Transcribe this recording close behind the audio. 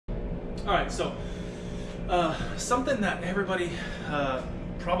All right, so something that everybody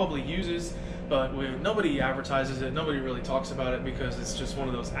probably uses, but nobody advertises it, nobody really talks about it because it's just one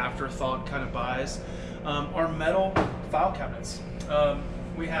of those afterthought kind of buys, are metal file cabinets.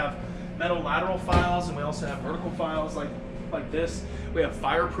 We have metal lateral files, and we also have vertical files like this. We have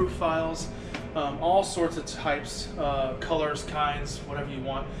fireproof files, all sorts of types, colors, kinds, whatever you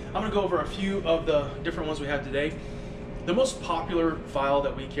want. I'm going to go over a few of the different ones we have today. The most popular file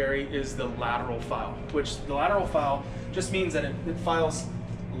that we carry is the lateral file, which the lateral file just means that it files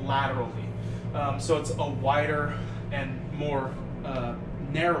laterally. So it's a wider and more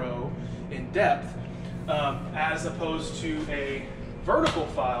narrow in depth, as opposed to a vertical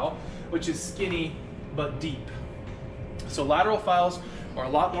file, which is skinny but deep. So lateral files are a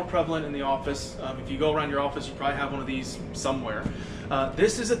lot more prevalent in the office. If you go around your office, you probably have one of these somewhere.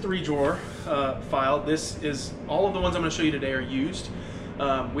 This is a 3-drawer file. This is, all of the ones I'm going to show you today are used.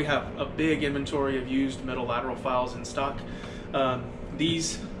 We have a big inventory of used metal lateral files in stock.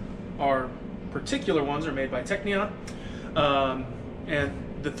 These particular ones are made by Technion. And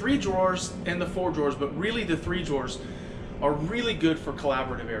the 3 drawers and the 4 drawers, but really the 3 drawers are really good for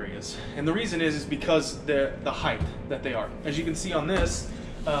collaborative areas. And the reason is because the height that they are. As you can see on this,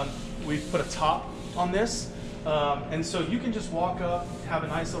 we've put a top on this. And so you can just walk up, have a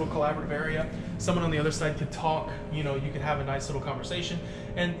nice little collaborative area. Someone on the other side could talk, you could have a nice little conversation.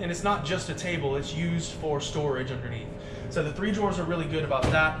 And it's not just a table, it's used for storage underneath. So the 3 drawers are really good about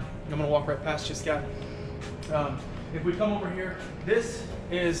that. I'm gonna walk right past you, Scott. If we come over here, this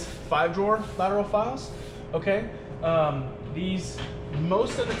is 5-drawer lateral files, okay? These,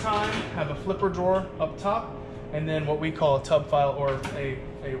 most of the time, have a flipper drawer up top, and then what we call a tub file, or a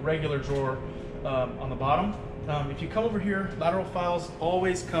regular drawer on the bottom. If you come over here, lateral files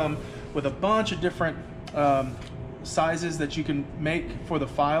always come with a bunch of different sizes that you can make for the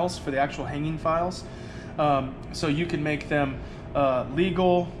files, for the actual hanging files. So you can make them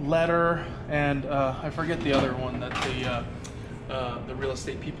legal, letter, and I forget the other one that the real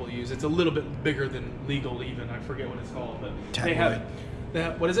estate people use. It's a little bit bigger than legal even. I forget what it's called, but tabloid. They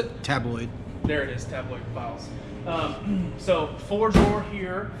have, what is it? Tabloid. There it is, tabloid files. So 4-drawer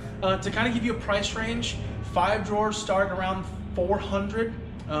here. To kind of give you a price range, 5 drawers start around 400.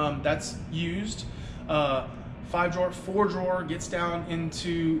 That's used. 5-drawer, 4-drawer gets down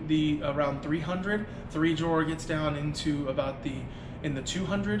into the around 300. 3-drawer gets down into about in the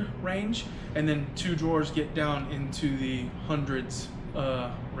 200 range, and then 2 drawers get down into the hundreds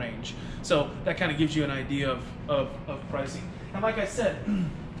range. So that kind of gives you an idea of pricing. And like I said,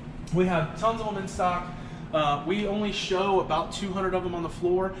 we have tons of them in stock. We only show about 200 of them on the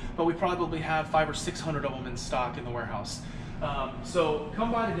floor, but we probably have 500 or 600 of them in stock in the warehouse. So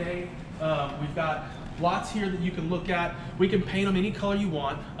come by today. We've got lots here that you can look at. We can paint them any color you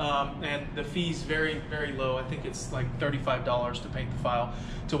want, and the fee's very, very low. I think it's like $35 to paint the file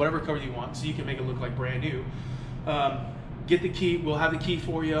to whatever color you want, so you can make it look like brand new. Get the key, we'll have the key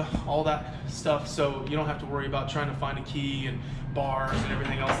for you, all that stuff, so you don't have to worry about trying to find a key and bars and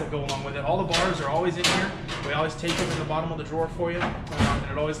everything else that go along with it. All the bars are always in here. We always take them in the bottom of the drawer for you,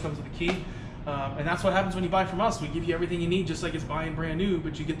 and it always comes with a key. And that's what happens when you buy from us. We give you everything you need, just like it's buying brand new,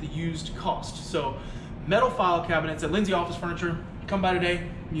 but you get the used cost. So metal file cabinets at Lindsay Office Furniture. Come by today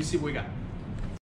and you see what we got.